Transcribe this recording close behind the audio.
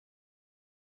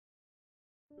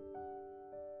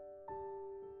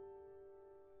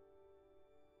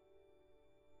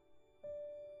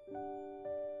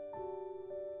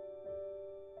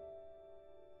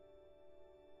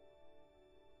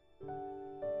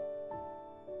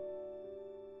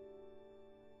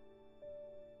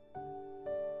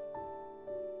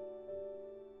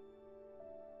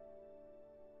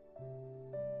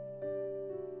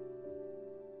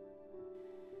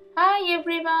Hi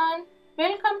everyone,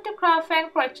 welcome to Craft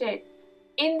and Crochet.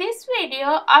 In this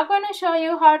video, I'm going to show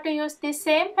you how to use the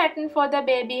same pattern for the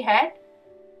baby hat.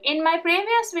 In my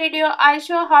previous video, I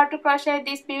show how to crochet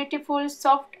this beautiful,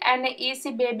 soft and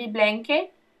easy baby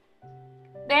blanket.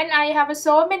 Then I have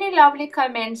so many lovely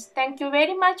comments. Thank you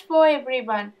very much for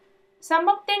everyone. Some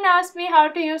of them asked me how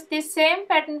to use this same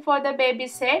pattern for the baby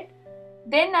set.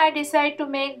 Then I decided to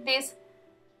make this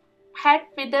hat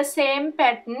with the same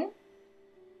pattern.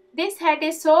 This hat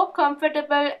is so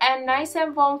comfortable and nice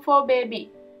and warm for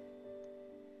baby.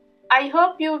 I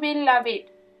hope you will love it.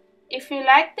 If you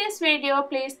like this video,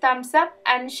 please thumbs up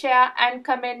and share and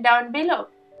comment down below.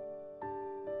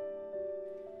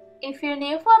 If you're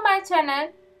new for my channel,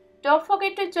 don't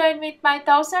forget to join with my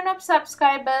 1000 of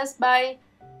subscribers by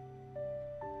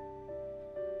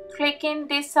clicking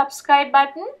this subscribe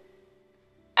button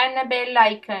and a bell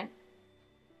icon.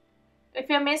 If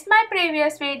you missed my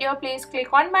previous video, please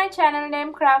click on my channel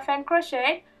name Craft and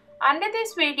Crochet. Under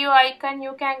this video icon,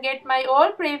 you can get my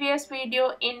all previous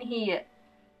video in here.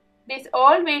 These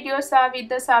all videos are with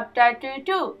the subtitle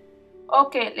too.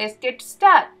 Okay, let's get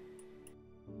started.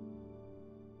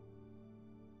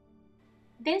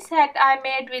 This hat I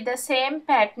made with the same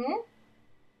pattern.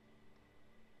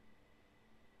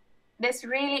 That's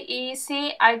really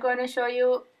easy. I'm gonna show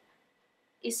you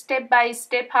step by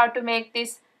step how to make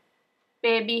this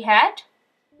baby hat.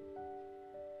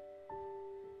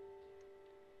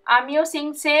 I'm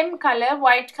using same color,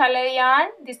 white color yarn.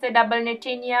 This is the double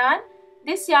knitting yarn.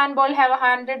 This yarn ball have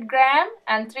 100 gram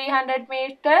and 300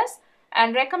 meters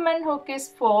and recommend hook is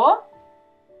 4.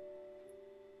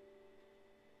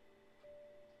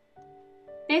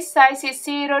 This size is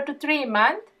 0 to 3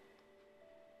 month.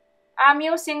 I'm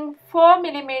using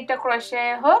 4mm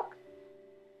crochet hook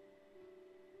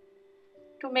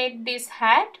to make this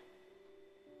hat.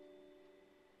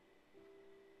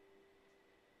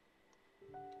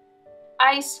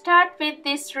 I start with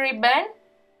this ribbon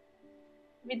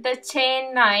with the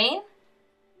chain 9.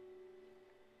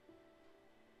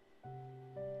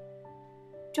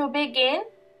 To begin,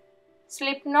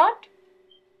 slip knot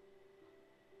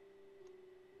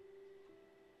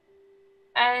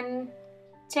and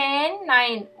chain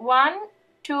 9. 1,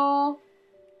 2,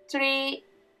 3,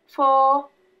 4,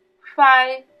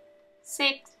 5,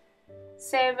 6,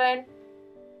 7,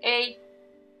 8,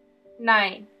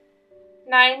 9.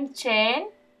 9 chain.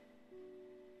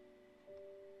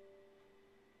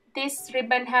 This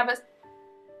ribbon have a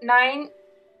 9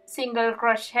 single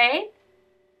crochet.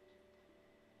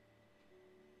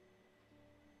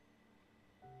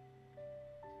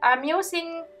 I'm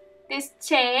using this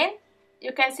chain.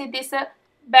 You can see this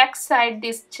back side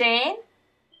this chain.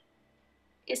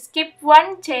 Skip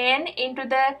one chain into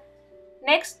the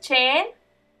next chain,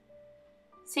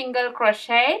 single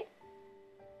crochet.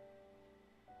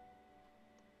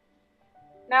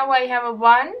 Now I have a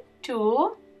 1,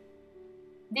 2.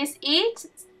 This each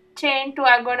chain 2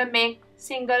 are gonna make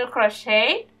single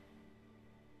crochet.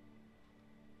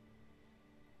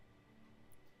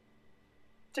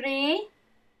 3,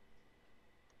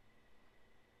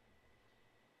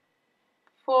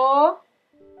 4,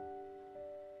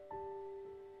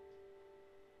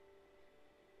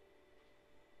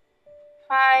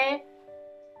 5,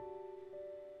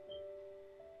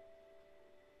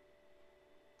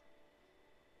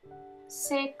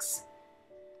 6,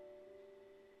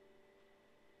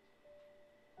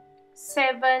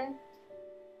 7,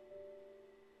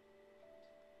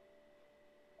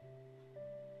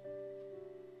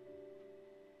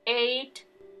 8,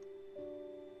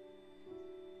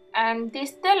 and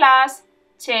this the last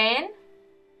chain.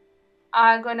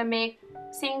 I'm gonna make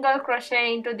single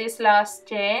crochet into this last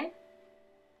chain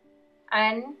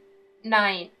and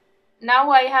 9. Now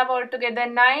I have altogether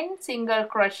 9 single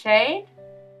crochet.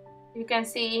 You can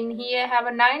see in here I have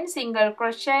a 9 single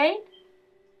crochet.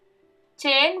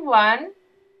 Chain 1,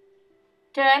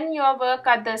 turn your work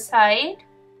other side.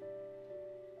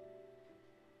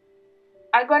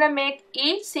 I'm gonna make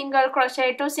each single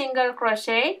crochet to single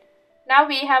crochet. Now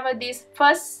we have this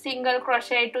first single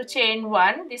crochet to chain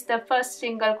 1. This is the first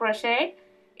single crochet.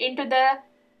 Into the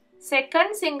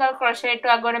second single crochet to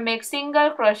I'm gonna make single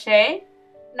crochet.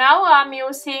 Now I'm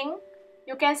using,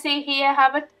 you can see here I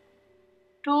have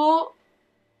 2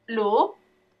 loop.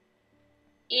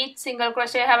 Each single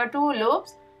crochet have 2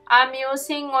 loops. I'm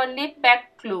using only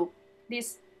back loop.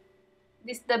 This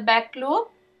the back loop.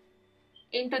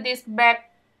 Into this back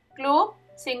loop,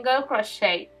 single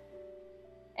crochet.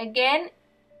 Again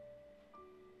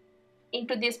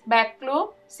into this back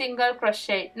loop, single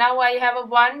crochet. Now I have a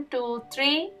 1, 2,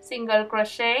 3 single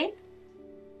crochet,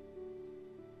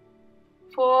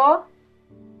 4,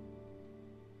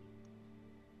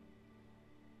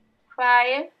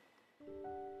 5,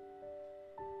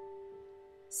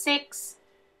 6,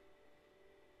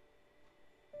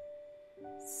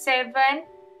 7,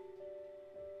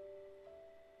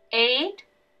 8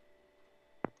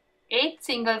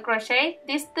 single crochet.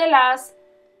 This is the last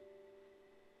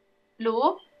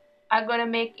loop. I'm gonna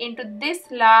make into this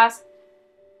last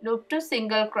loop to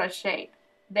single crochet.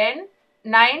 Then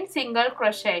 9 single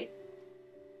crochet.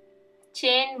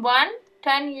 Chain 1,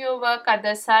 turn your work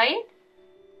other side.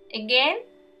 Again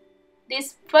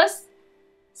this first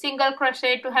single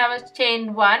crochet to have a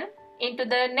chain 1. Into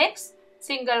the next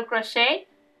single crochet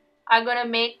I'm gonna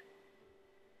make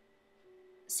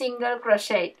single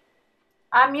crochet.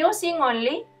 I'm using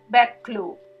only back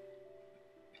loop.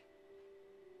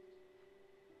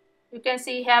 You can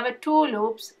see have a 2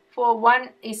 loops for one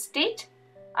stitch.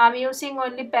 I'm using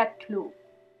only back loop.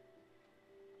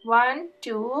 1,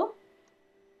 2,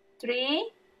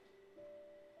 3,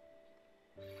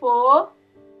 4,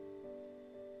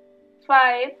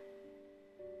 5,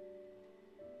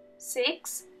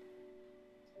 6,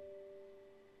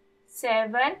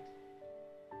 7,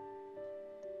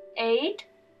 8.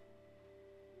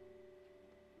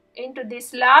 Into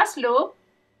this last loop,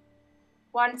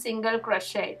 1 single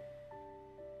crochet.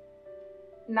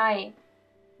 9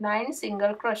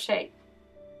 single crochet.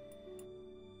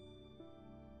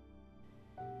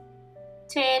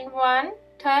 Chain 1,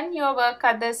 turn your work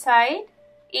other side.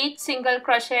 Each single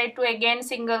crochet to again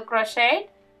single crochet.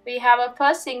 We have a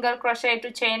first single crochet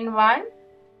to chain 1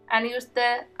 and use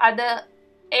the other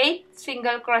 8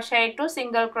 single crochet to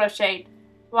single crochet.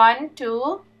 1,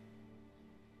 2,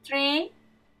 3,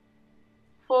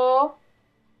 4,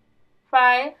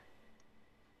 5,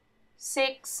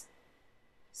 6,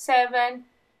 7,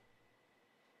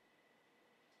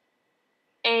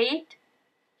 8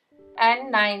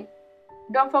 and 9.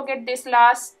 Don't forget this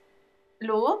last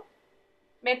loop.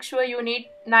 Make sure you need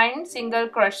 9 single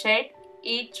crochet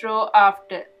each row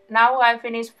after. Now I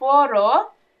finished 4 rows.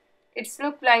 It's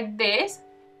look like this.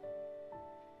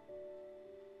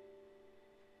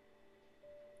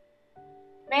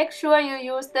 Make sure you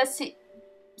use the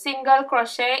single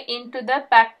crochet into the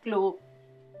back loop.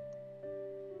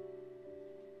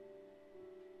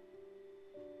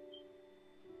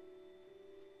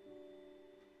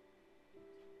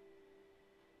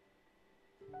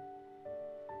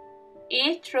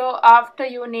 Each row after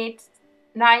you need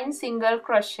 9 single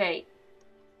crochet.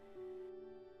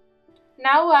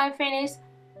 Now I finished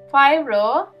 5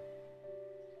 rows.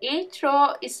 Each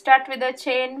row start with a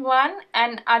chain 1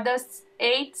 and other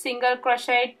 8 single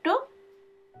crochet to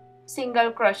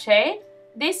single crochet.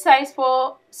 This size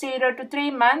for 0 to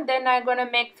 3 months. Then I'm gonna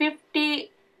make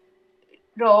 50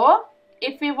 row.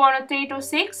 If we want a 3 to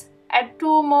 6, add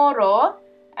 2 more row,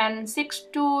 and 6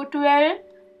 to 12,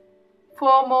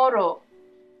 4 more row.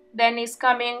 Then is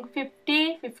coming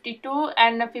 50, 52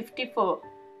 and 54.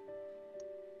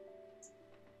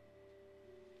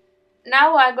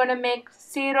 Now I'm gonna make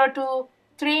 0 to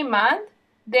 3 months.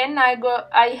 Then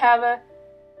I have a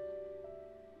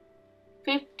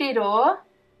 50 row.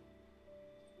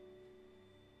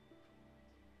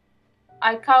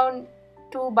 I count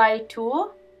 2 by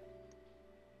 2.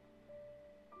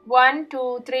 1,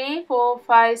 2, 3, 4,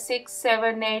 5, 6,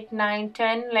 7, 8, 9,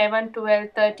 10, 11, 12,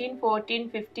 13, 14,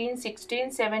 15,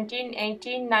 16, 17,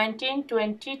 18, 19,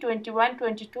 20, 21,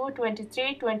 22,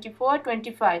 23, 24,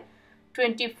 25.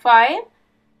 25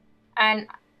 and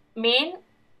mean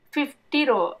 50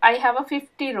 row. I have a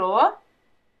 50 row.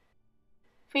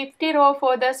 50 row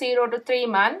for the 0 to 3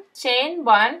 months. Chain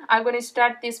 1. I'm going to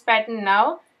start this pattern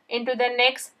now. Into the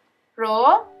next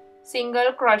row,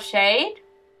 single crochet.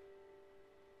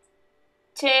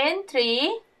 Chain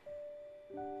 3.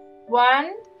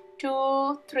 1,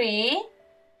 2, 3.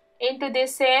 Into the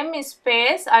same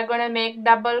space, I'm going to make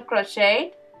double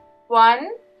crochet. 1,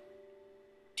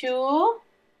 2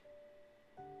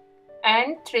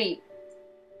 and 3.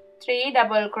 3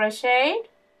 double crochet.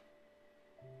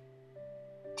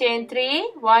 Chain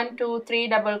 3, 1, 2, 3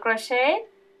 double crochet.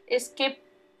 Skip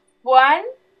 1,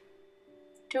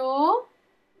 2,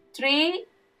 3.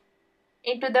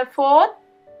 Into the 4th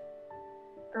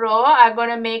row, I'm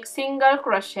gonna make single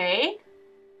crochet.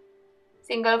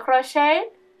 Single crochet.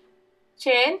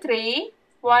 chain 3,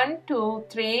 1, 2,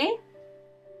 3,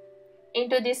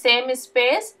 into the same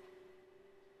space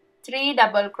 3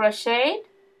 double crochet,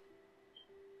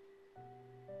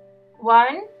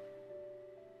 1,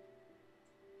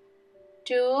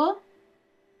 2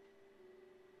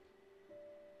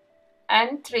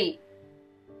 and 3.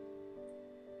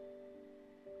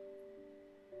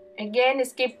 Again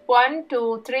skip 1,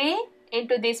 2, 3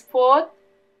 into this fourth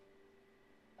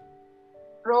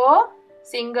row,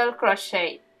 single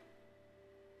crochet,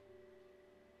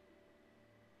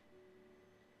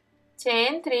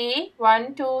 chain 3,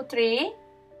 1, 2, 3,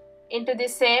 into the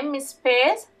same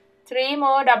space 3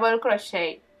 more double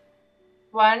crochet,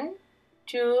 1,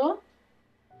 2,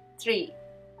 3.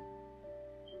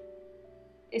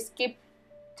 Skip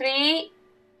 3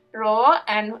 row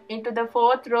and into the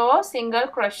fourth row single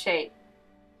crochet.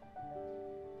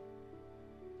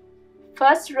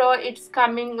 First row it's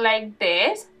coming like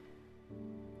this.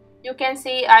 You can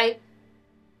see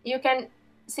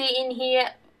in here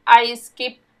I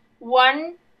skip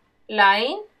one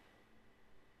line.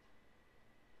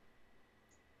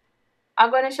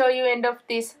 I'm going to show you end of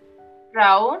this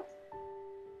round.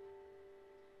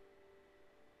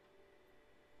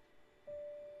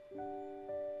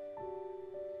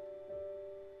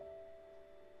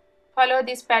 Follow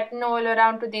this pattern all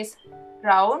around to this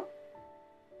round.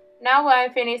 Now I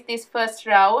finished this first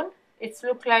round. It's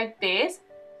look like this.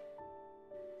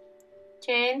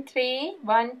 Chain 3,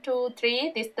 1, 2,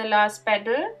 3. This is the last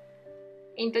petal.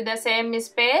 Into the same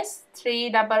space 3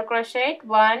 double crochet,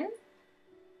 1,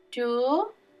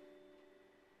 2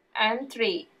 and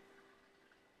 3.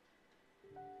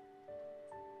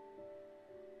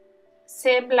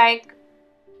 Same like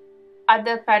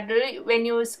other petal, when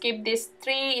you skip this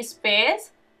 3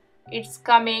 space, it's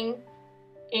coming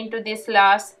into this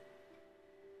last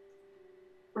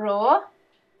row.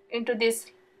 Into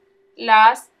this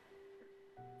last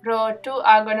row 2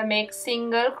 are gonna make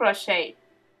single crochet.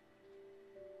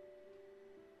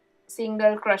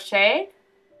 Single crochet.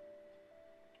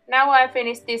 Now I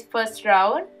finished this first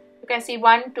round. You can see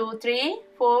 1, 2, 3,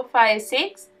 4, 5,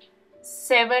 6,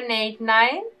 7, 8,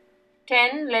 9,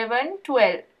 10, 11,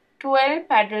 12. 12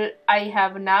 petal I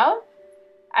have now.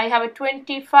 I have a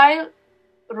 25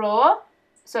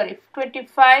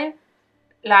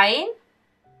 line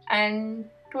and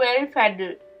 12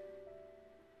 petal.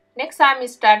 Next time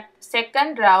start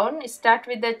second round. Start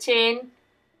with the chain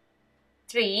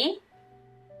 3,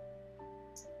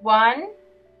 1,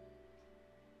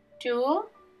 2,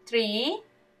 3.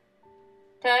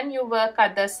 Turn your work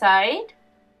other side.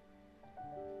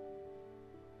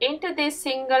 Into this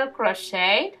single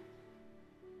crochet,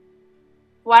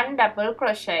 1 double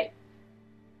crochet.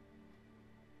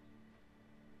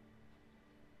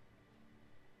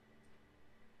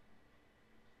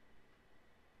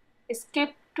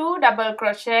 Skip 2 double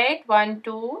crochet, 1,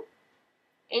 2,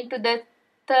 into the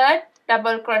third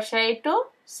double crochet to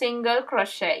single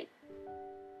crochet.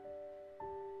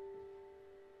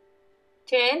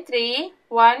 Chain 3,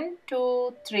 1,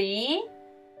 2, 3.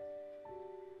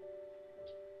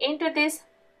 Into this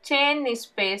chain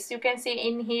space, you can see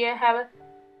in here have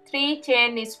 3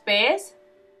 chain space.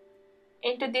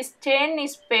 Into this chain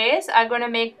space, I'm gonna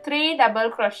make 3 double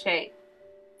crochet.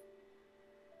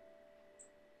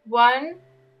 1,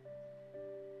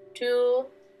 2,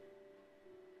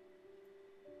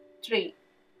 3.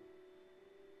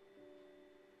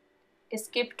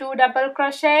 Skip 2 double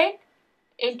crochet.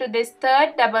 Into this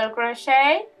third double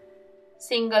crochet,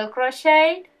 single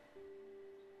crochet,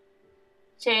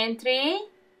 chain 3,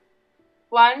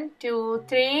 1, 2,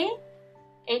 3.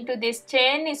 Into this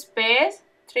chain space,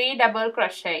 3 double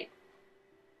crochet.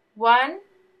 1,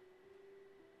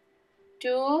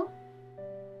 2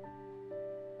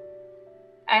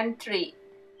 and 3.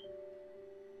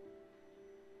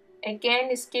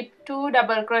 Again skip 2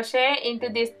 double crochet into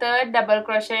this third double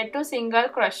crochet to single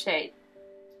crochet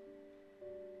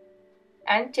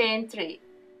and chain 3.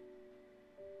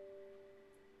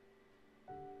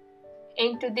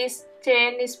 Into this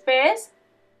chain space,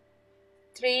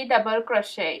 3 double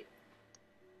crochet.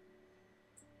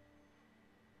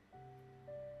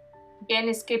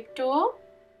 Again skip 2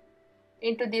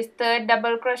 into this third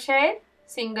double crochet,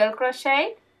 single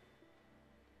crochet.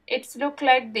 It's look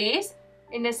like this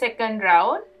in the second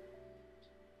round.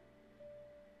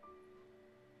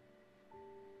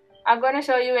 I'm gonna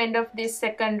show you end of this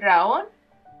second round.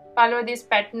 Follow this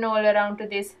pattern all around to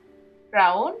this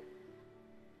round.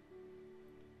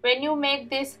 When you make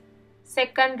this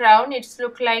second round, it's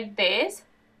look like this.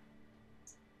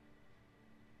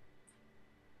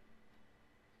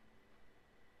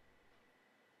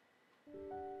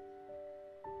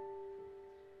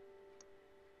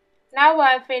 Now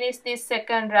I finished this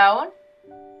second round.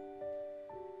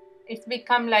 It's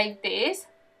become like this.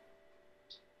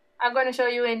 I'm going to show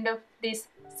you end of this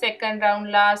second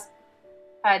round, last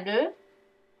paddle.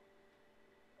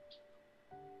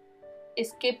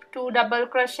 Skip 2 double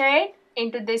crochet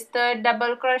into this third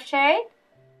double crochet,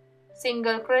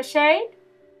 single crochet,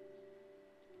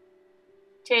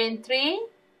 chain 3,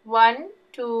 1,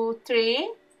 2,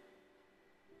 3,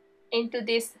 into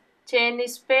this chain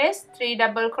space, 3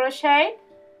 double crochet,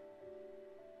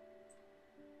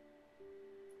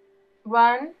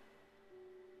 1,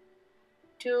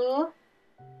 2,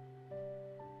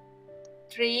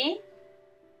 3.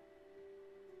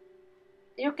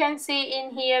 You can see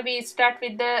in here we start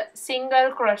with the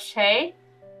single crochet,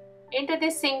 into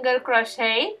this single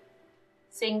crochet,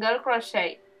 single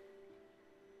crochet,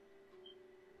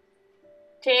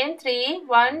 chain 3,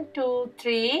 1, 2,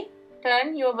 3,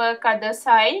 turn your work other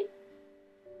side.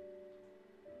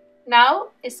 Now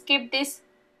skip this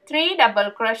 3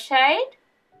 double crochet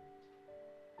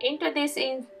into this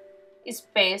in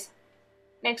space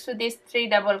next to this 3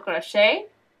 double crochet,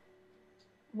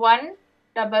 1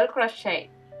 double crochet,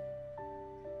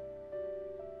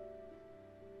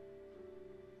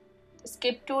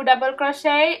 skip 2 double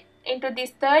crochet into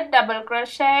this third double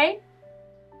crochet,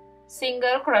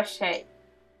 single crochet,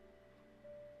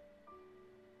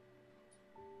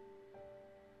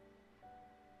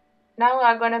 now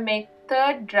I'm gonna make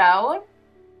third round,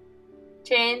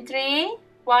 chain 3,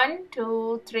 1,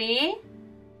 2, 3,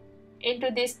 into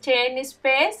this chain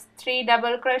space, 3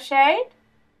 double crochet,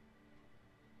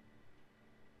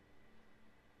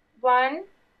 1,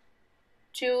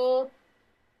 2,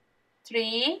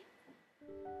 3,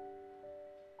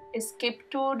 skip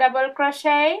 2 double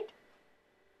crochet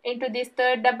into this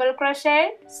third double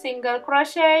crochet, single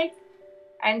crochet,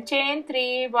 and chain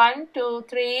 3, 1, 2,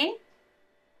 3,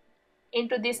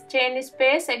 into this chain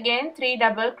space, again 3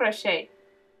 double crochet,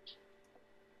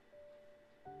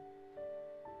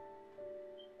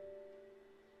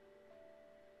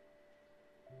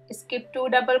 skip 2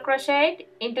 double crochet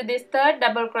into this third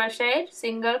double crochet,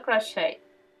 single crochet,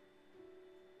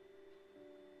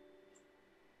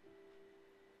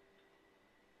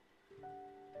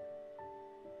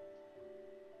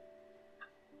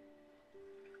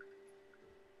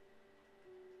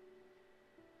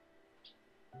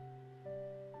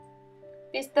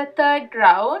 this is the third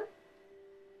round.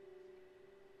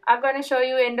 I'm going to show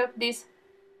you end of this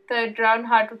third round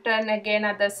how to turn again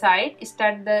other side.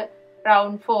 Start the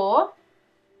round 4.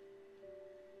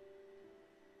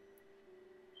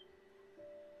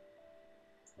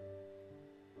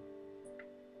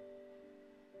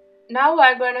 Now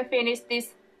I'm going to finish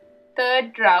this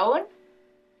third round.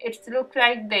 It looks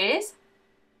like this.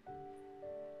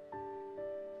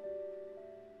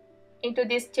 Into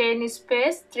this chain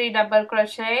space, 3 double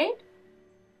crochet,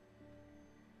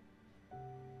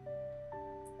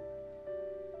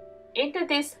 into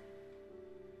this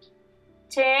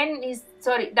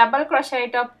double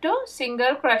crochet up to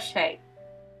single crochet,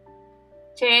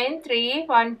 chain 3,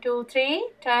 1, 2, 3,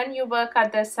 turn your work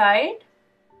other side.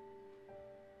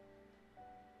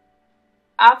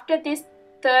 After this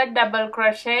third double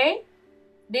crochet,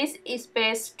 this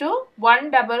space to 1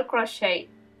 double crochet,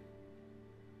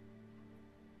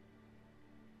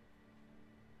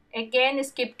 again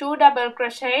skip 2 double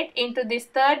crochet into this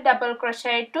third double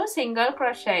crochet to single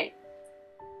crochet.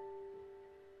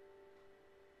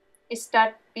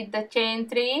 Start with the chain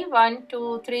 3, 1,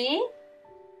 2, 3,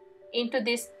 into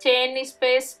this chain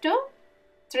space to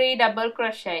 3 double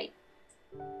crochet.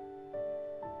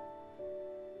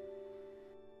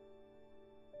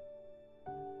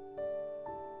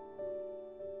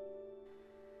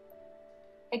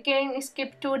 Again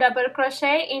skip 2 double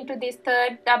crochet into this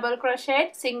third double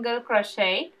crochet, single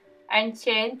crochet, and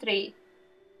chain 3.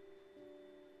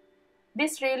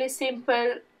 This really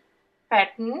simple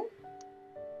pattern.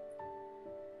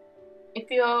 If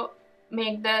you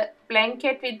make the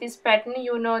blanket with this pattern,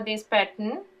 you know this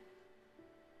pattern.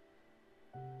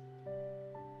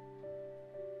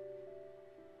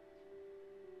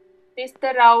 This is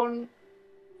the round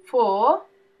 4.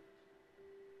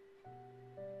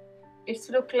 It's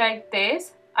look like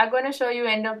this. I'm going to show you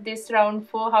end of this round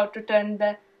 4 how to turn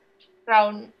the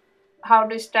round, how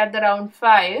to start the round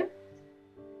 5.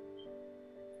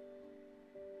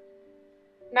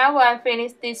 Now I'll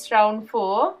finish this round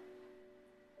 4.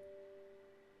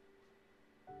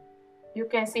 You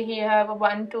can see here I have a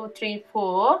 1, 2, 3,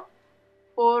 4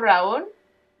 round.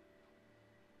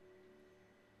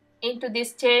 Into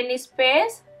this chain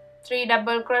space, 3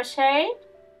 double crochet,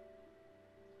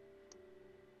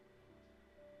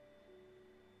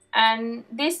 and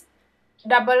this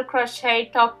double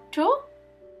crochet top 2,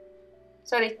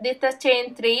 sorry, this is the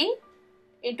chain 3,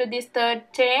 into this third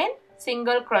chain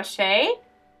single crochet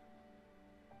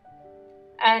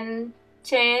and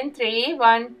chain 3,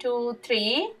 1 2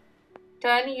 3,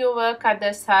 turn your work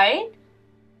other side.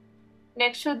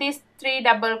 Next to this 3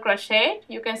 double crochet,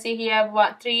 you can see here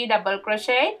 3 double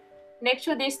crochet. Next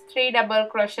to this 3 double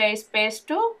crochet space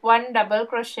to 1 double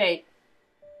crochet.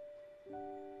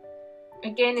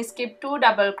 Again skip 2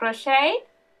 double crochet,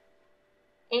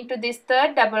 into this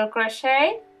third double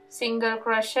crochet, single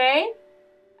crochet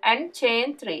and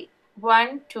chain 3,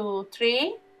 1 2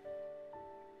 3,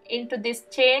 into this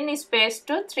chain space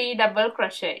to 3 double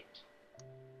crochet,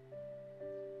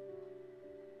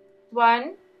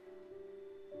 1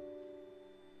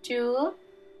 2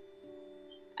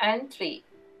 and 3,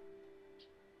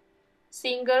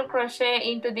 single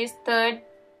crochet into this third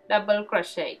double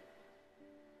crochet.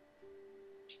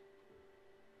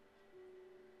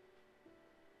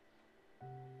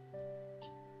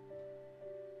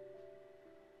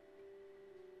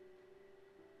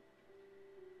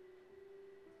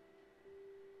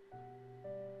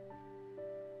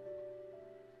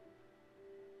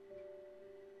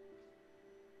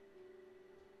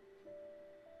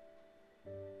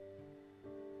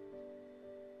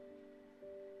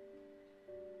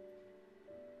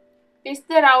 This is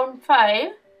the round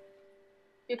 5.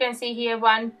 You can see here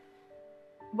 1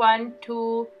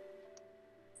 2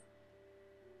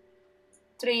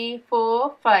 3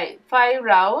 4 5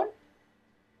 round.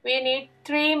 We need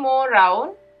 3 more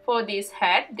round for this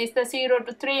hat. This is the 0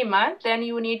 to 3 month. Then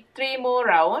you need 3 more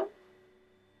round.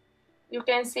 You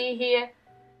can see here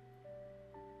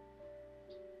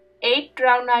 8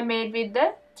 round I made with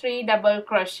the 3 double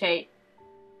crochet.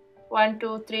 1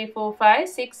 2 3 4 5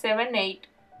 6 7 8.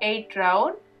 8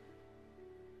 round.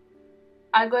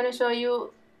 I'm going to show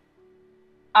you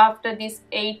after this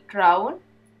 8 round.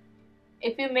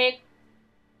 If you make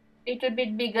little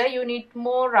bit bigger, you need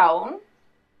more round.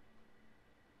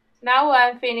 Now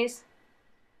I'm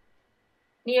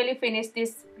nearly finished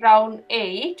this round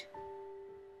 8.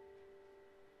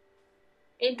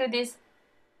 Into this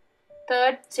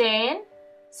third chain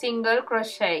single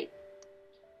crochet.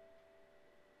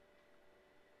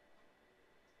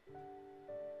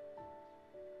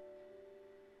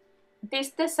 This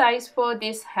is the size for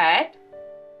this hat.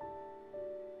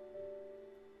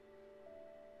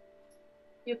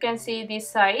 You can see this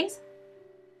size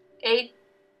 8.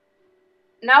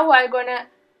 Now I'm gonna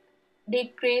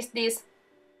decrease this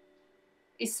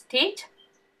stitch.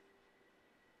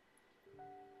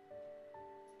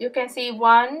 You can see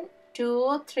 1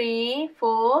 2 3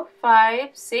 4 5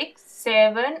 6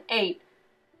 7 8.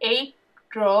 8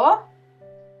 row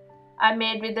I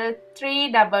made with the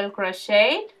 3 double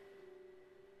crochet.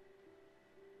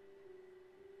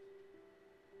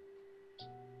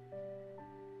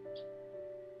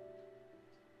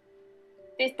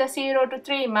 This is the 0 to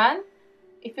 3 month.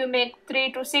 If you make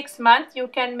 3 to 6 months, you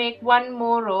can make 1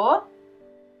 more row.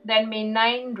 Then mean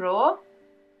 9 row.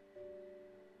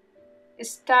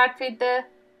 Start with the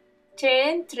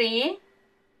chain 3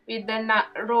 with the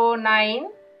row 9.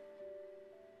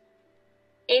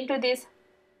 Into this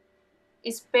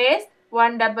space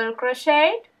 1 double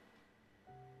crochet.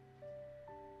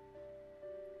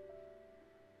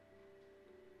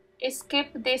 Skip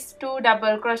this 2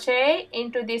 double crochet,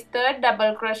 into this third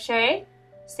double crochet,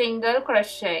 single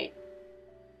crochet,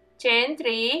 chain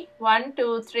 3, 1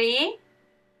 2 3.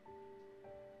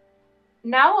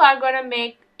 Now I'm gonna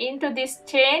make into this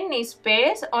chain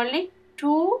space only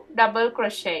 2 double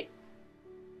crochet.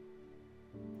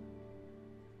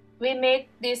 We make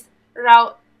this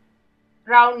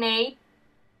round 8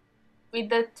 with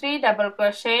the 3 double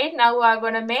crochet. Now I'm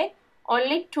gonna make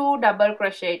only 2 double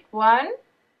crochet, 1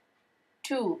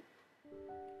 2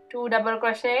 double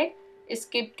crochet.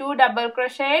 Skip 2 double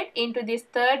crochet, into this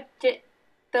third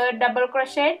double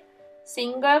crochet,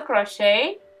 single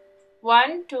crochet,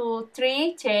 1 2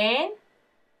 3 chain,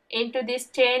 into this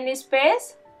chain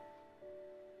space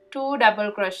 2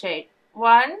 double crochet,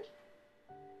 1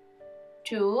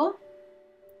 2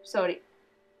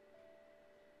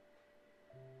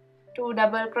 2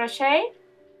 double crochet.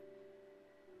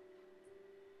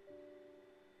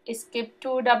 Skip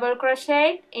 2 double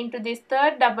crochet, into this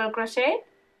third double crochet,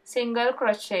 single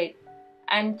crochet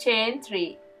and chain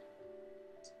 3.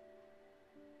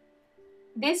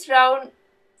 This round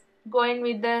going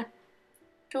with the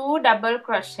 2 double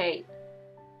crochet.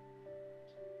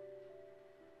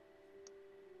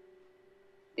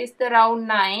 This is the round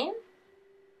 9.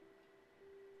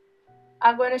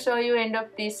 I'm going to show you end of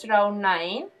this round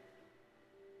 9.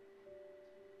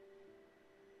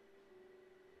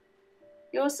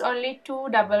 use only 2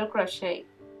 double crochet.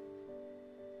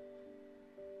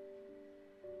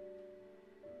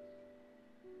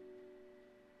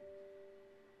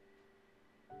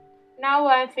 Now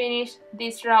I finished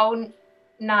this round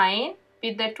 9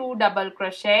 with the 2 double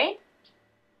crochet.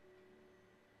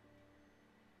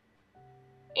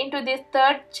 Into this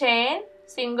third chain,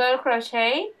 single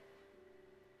crochet,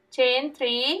 chain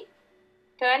 3,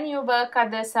 turn your work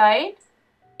other side.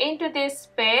 Into this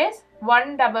space,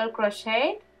 1 double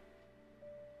crochet,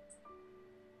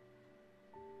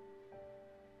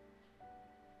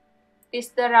 this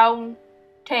is the round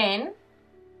 10.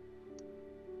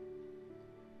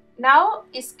 Now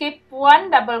skip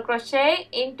 1 double crochet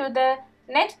into the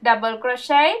next double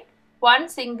crochet, 1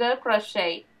 single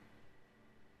crochet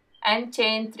and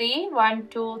chain 3, 1,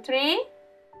 2, 3.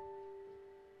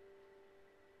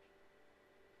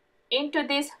 Into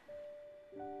this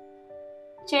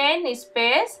chain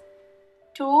space,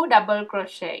 2 double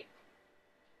crochet,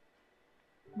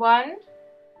 1,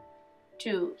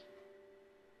 2.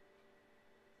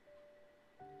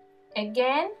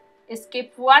 Again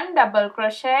skip 1 double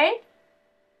crochet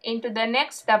into the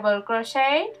next double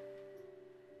crochet,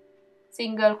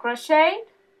 single crochet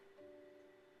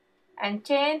and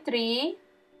chain 3,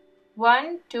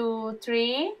 1, 2,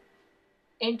 3.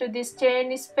 Into this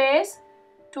chain space,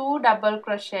 2 double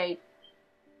crochet,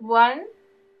 1,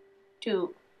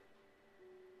 2.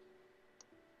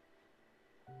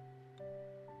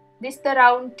 This is the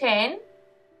round 10.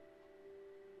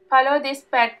 Follow this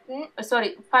pattern,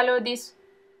 follow this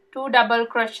 2 double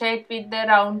crochet with the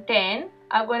round 10.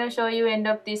 I'm going to show you end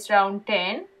of this round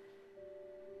 10.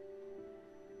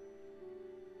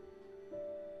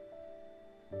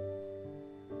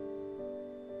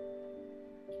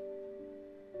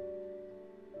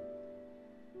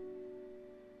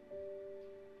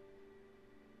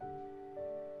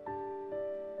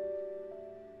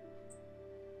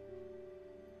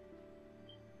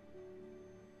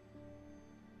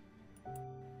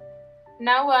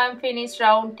 Now I am finished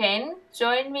round 10.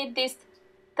 Join with this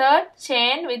third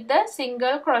chain with the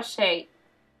single crochet.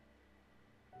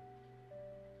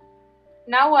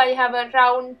 Now I have a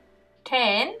round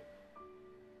 10.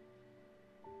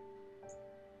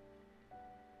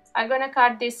 I'm going to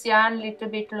cut this yarn a little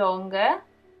bit longer.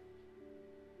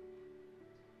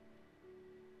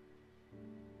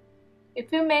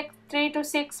 If you make 3 to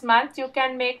 6 months, you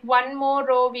can make 1 more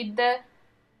row with the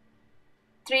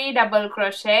 3 double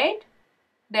crochet.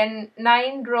 Then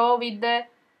 9 row with the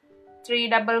 3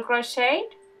 double crochet.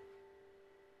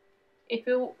 If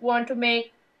you want to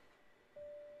make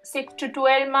 6 to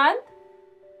 12 months,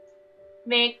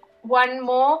 make 1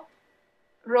 more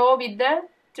row with the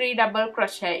 3 double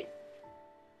crochet.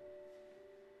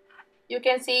 You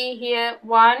can see here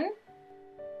 1,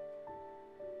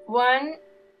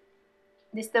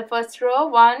 this is the first row,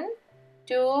 1,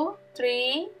 2,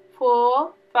 3,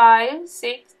 4, 5,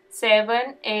 6,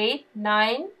 7, 8,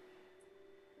 9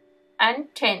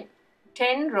 and 10.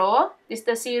 10 row, this is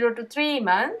the 0 to 3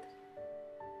 month.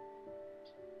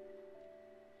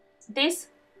 This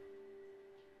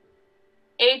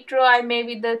 8 row I made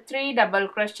with the 3 double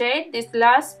crochet. This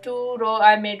last 2 row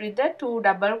I made with the 2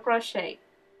 double crochet.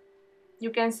 You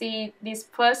can see this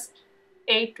first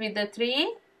 8 with the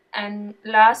 3 and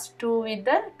last 2 with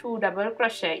the 2 double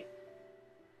crochet.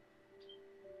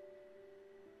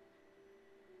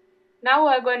 Now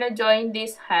we're going to join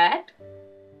this hat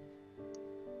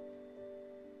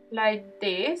like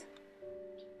this.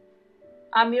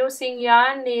 I'm using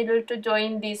yarn needle to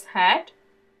join this hat.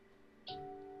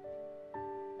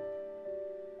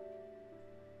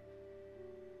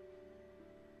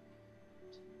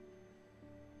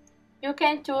 You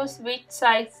can choose which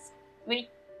side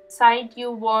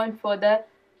you want for the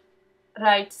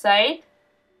right side.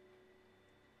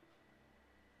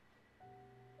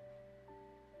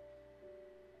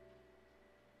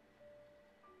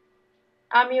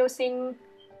 I'm using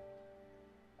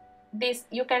this,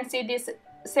 you can see this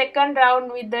second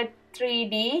round with the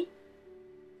 3D.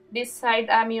 This side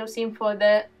I'm using for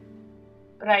the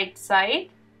right side.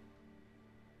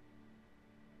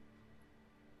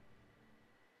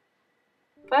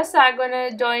 First I'm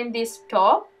gonna join this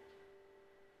top.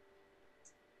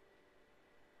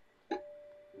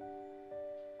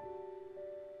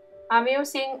 I'm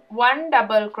using 1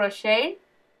 double crochet,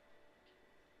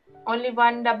 only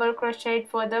 1 double crochet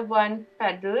for the one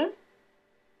paddle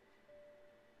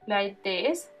like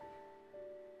this.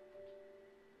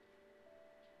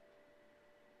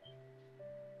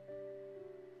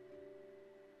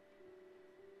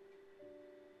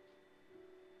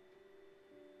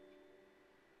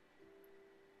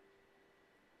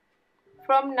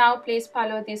 From now, please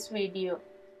follow this video.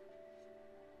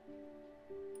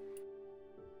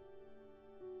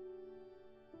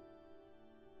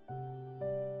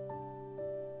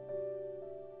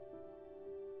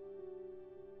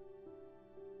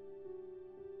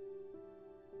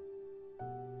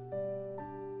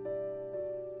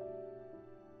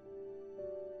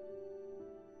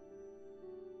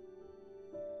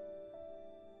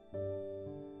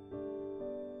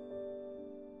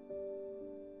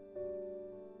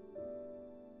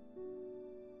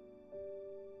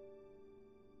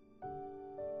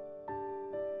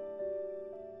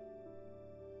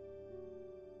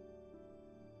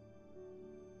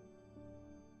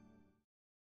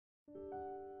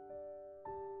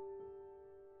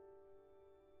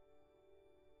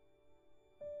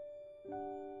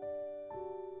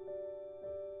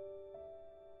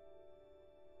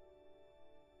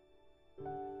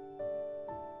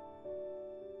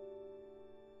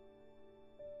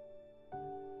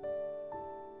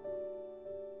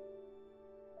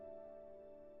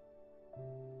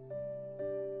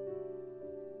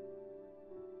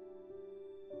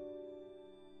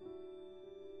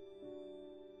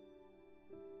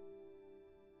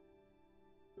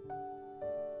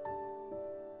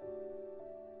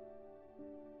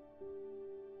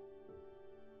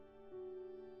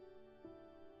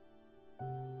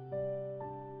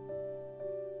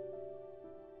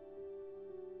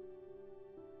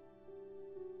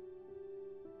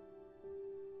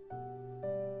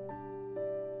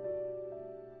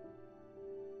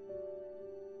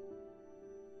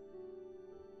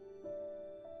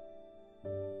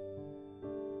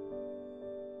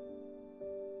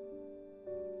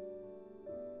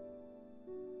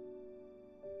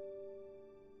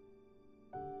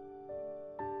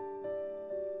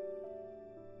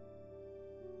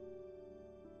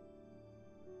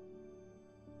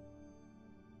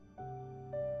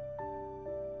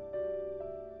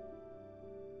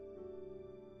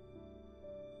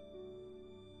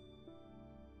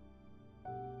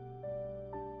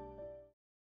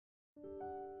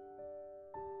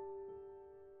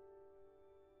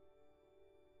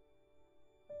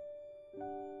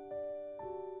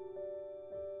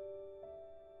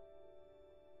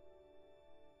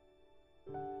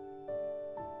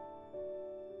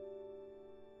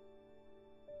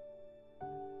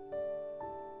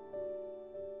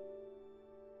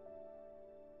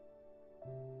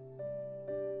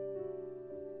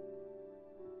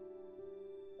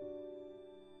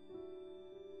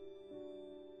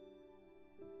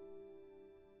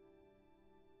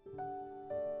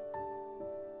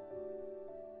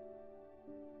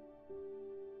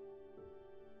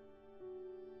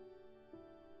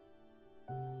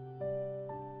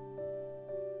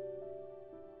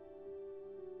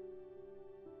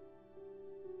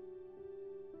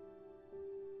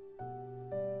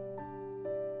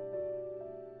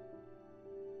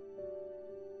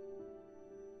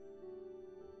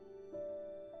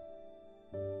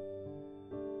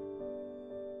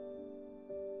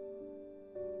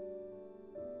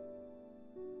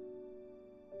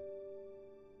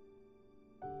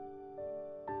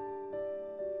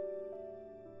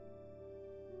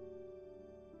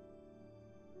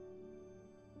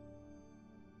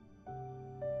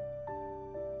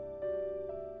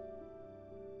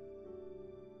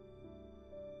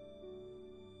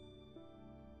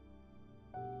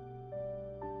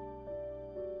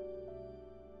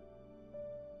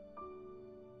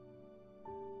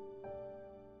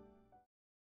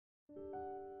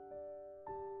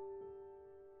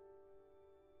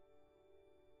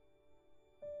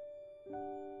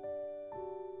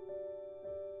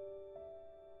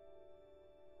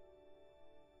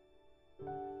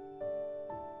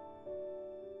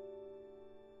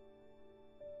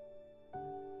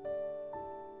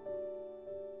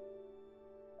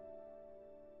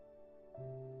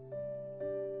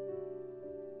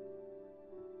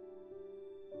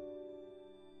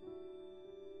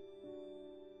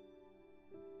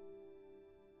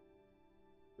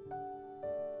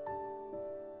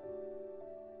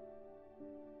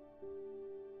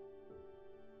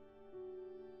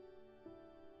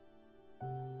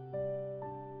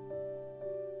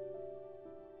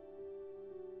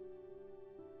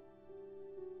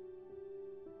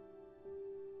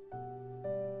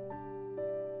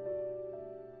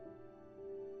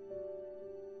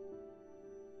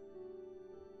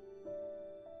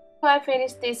 I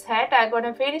finish this hat. I'm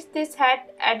gonna finish this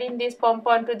hat adding this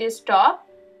pompon to this top.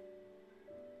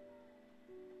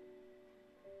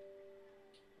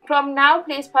 From now,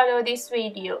 please follow this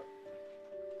video.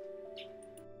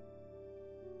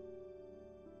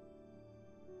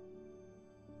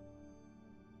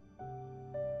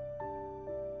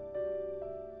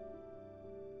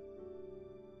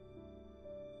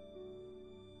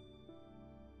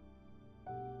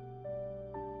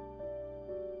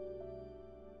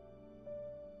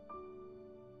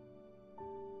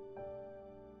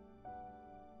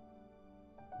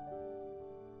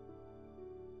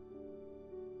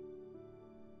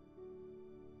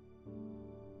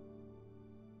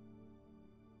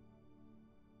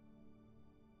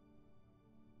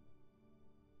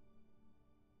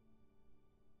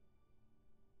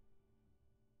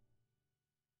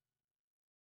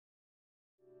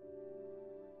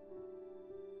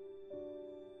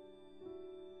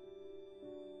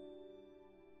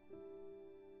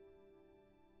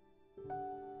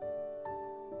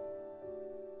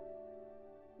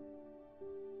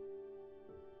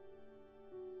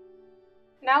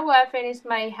 Now I finished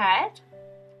my hat.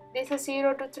 This is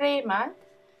 0 to 3 month.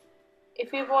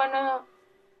 If you want a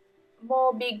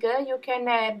more bigger, you can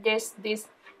adjust this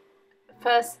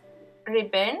first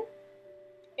ribbon.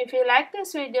 If you like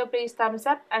this video, please thumbs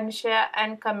up and share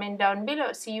and comment down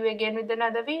below. See you again with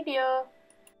another video.